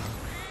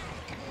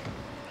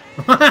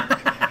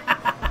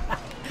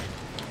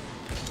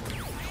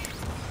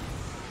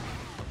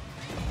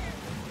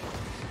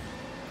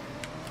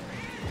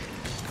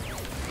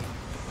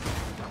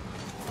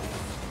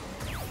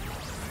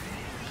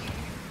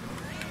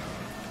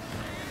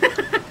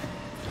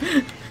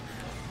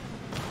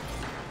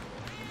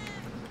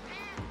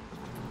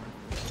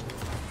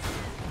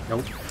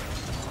 Nope.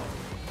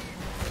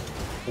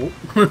 Oh.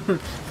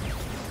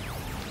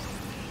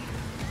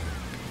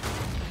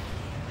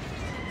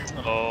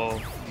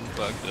 Oh, you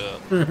fucked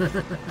up.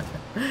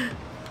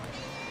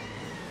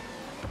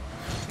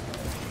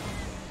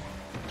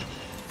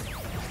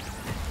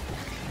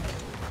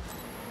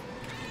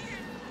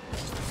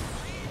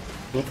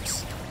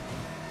 Whoops.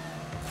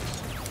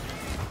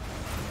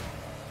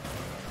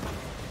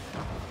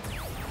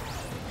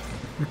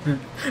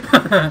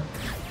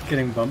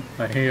 Getting bumped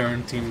by your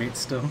own teammates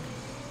still.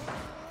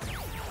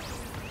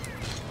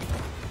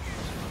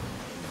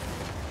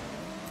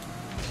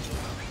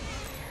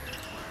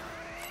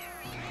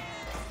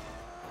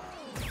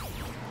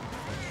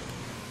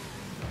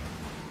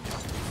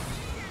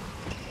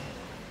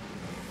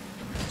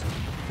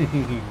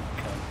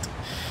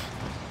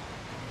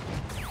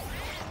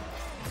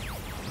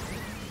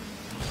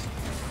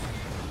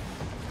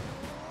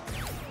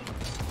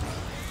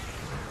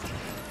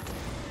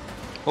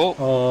 Oh.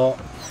 Oh.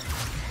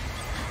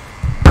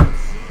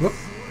 Whoop.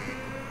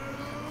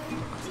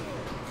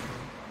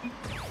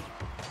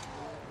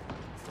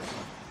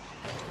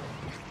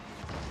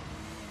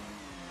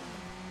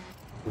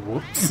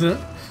 Whoops.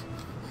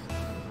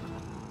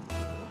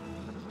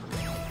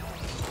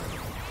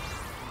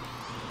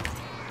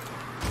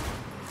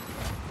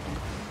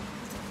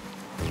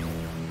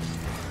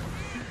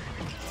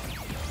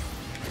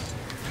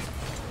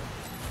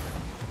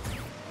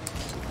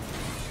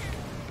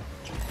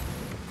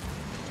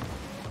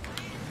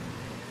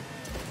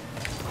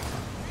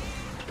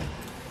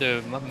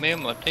 Dude, me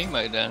and my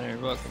teammate down here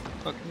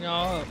fucking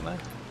y'all up, man.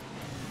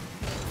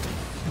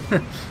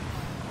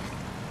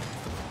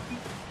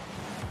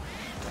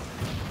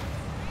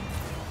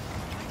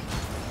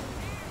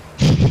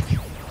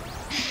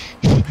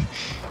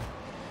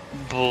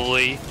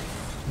 Bully.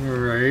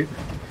 Right.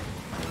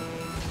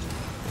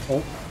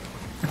 Oh.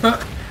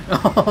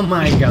 Oh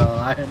my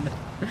god.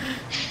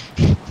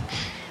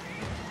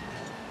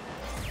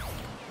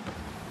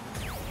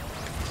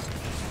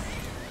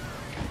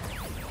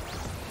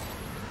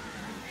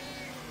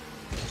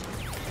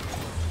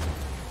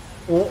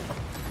 Oh.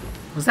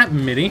 Was that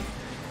MIDI?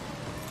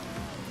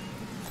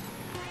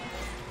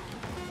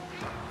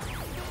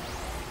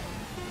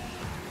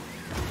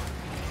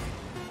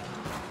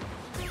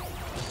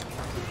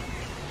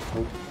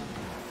 Oh.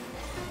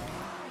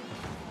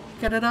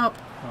 Get it up.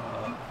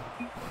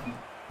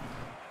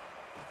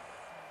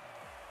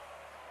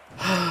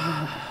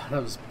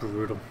 That was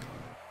brutal.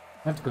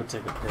 I have to go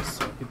take a piss,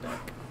 so I'll be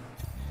back.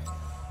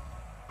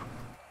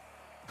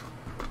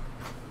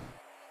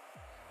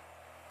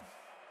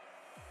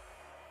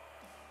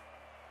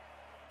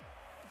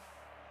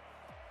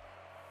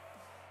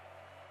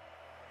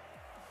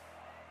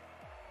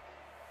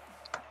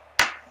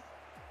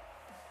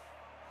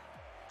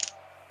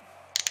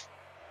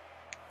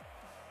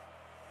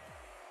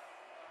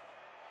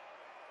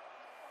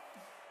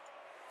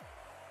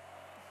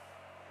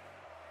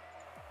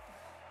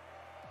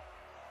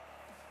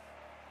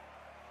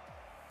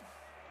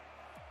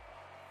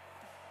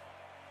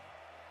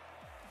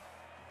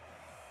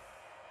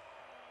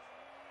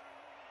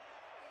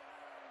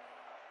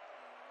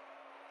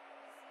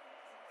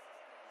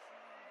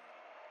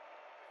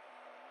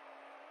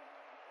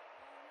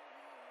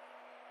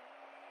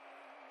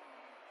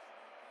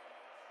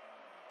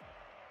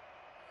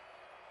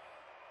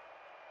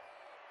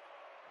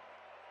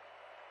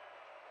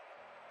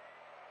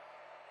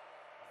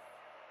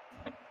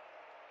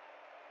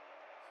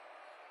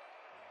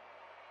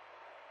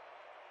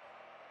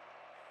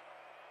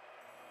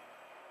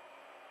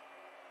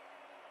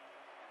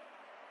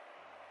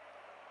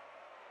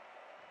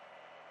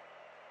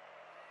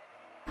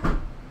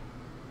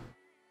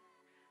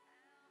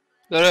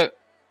 That it?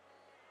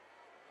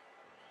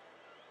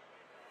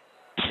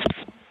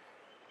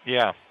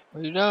 Yeah.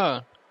 What you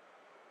doing?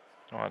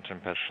 Watching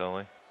Piss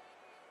Silly.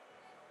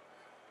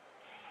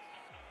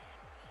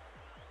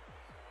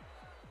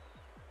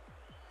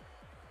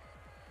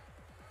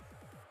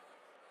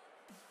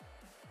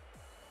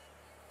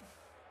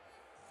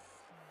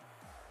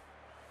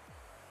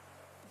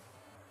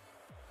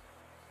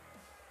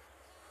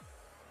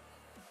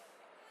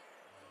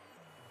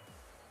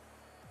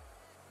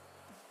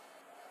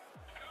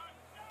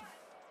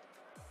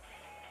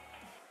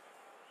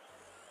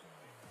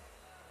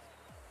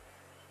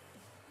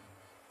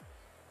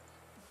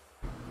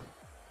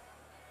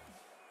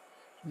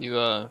 You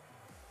are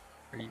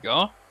you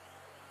going?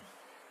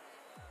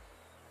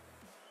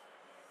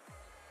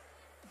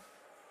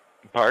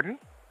 Pardon?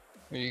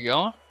 Are you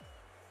going?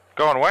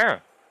 Going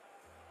where?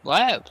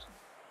 Labs.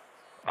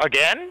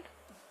 Again?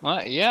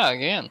 Yeah,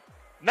 again.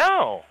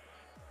 No.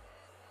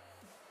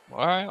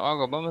 Alright, I'll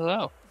go by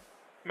myself.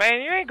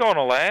 Man, you ain't going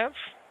to labs.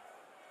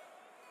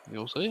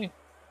 You'll see.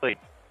 Wait.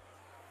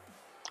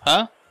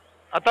 Huh?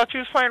 I thought you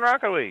was playing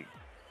Rocket League.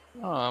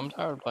 Oh, I'm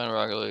tired of playing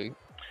Rocket League.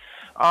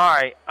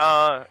 Alright,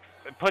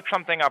 put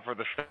something up for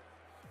the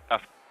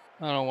stuff.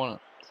 I don't want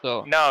it.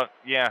 So No,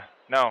 yeah,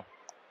 no.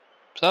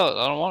 sell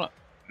it. I don't want it.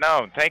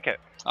 No, take it.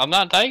 I'm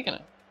not taking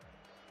it.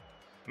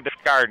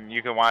 Discard, and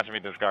you can watch me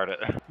discard it.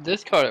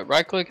 Discard it.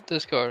 Right click it,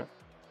 discard it.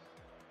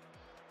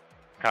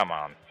 Come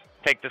on.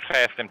 Take this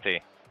fast MT.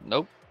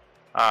 Nope.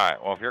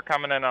 Alright, well if you're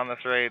coming in on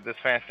this raid, this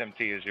fast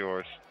MT is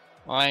yours.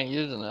 I ain't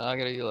using it. I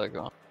gotta use that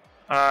gun.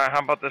 Alright, how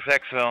about this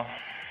Exfil?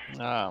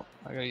 No,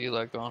 I gotta use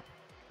that gun.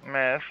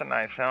 Man, that's a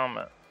nice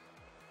helmet.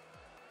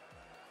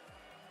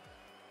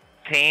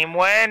 Team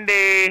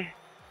Wendy!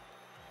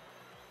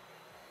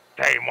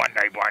 Team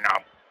Wendy,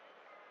 bueno.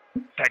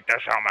 Take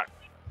this helmet.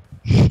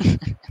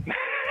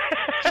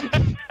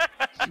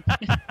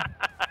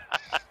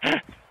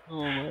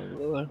 Oh my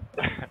lord.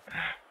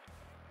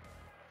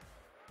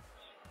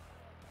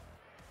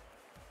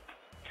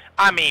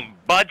 I mean,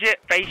 budget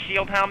face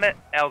shield helmet,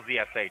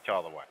 LZSH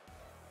all the way.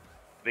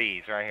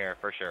 These right here,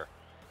 for sure.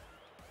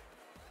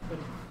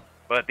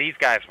 But these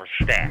guys were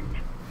stacked.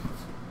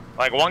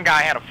 Like, one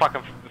guy had a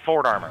fucking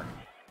Ford armor.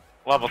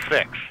 Level 6.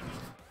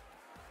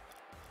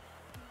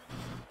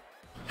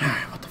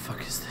 Alright, what the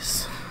fuck is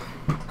this?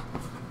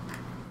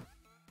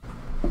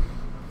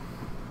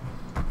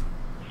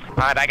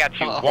 Alright, I got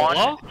you.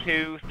 Hello? 1,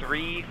 2,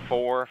 3,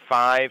 4,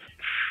 5,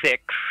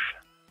 6.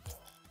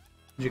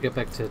 Did you get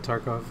back to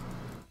Tarkov?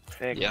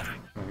 6. Yeah.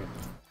 Okay.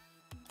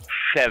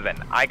 7.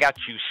 I got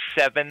you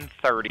 7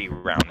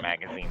 30-round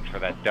magazines for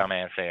that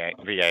dumbass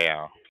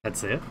VAL.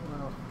 That's it?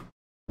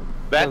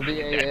 That's,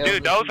 VAL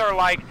dude, those are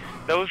like,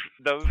 those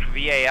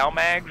VAL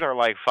mags are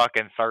like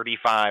fucking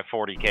 35,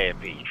 40K a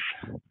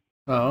piece.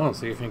 Oh,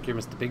 so you think you're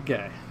Mr. Big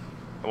Guy?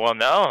 Well,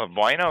 no,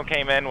 Bueno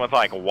came in with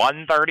like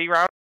 1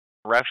 30-round,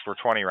 the rest were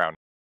 20-round.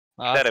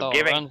 I Instead of thought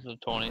giving- runs to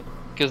 20.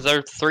 Because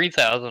they're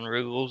 3,000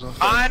 rubles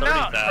instead I of know,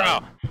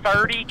 30,000. bro.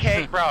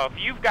 30K, bro. If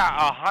you've got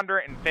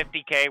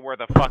 150K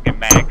worth of fucking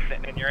mags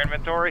sitting in your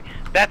inventory,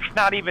 that's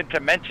not even to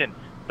mention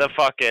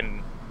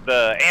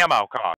the ammo cost.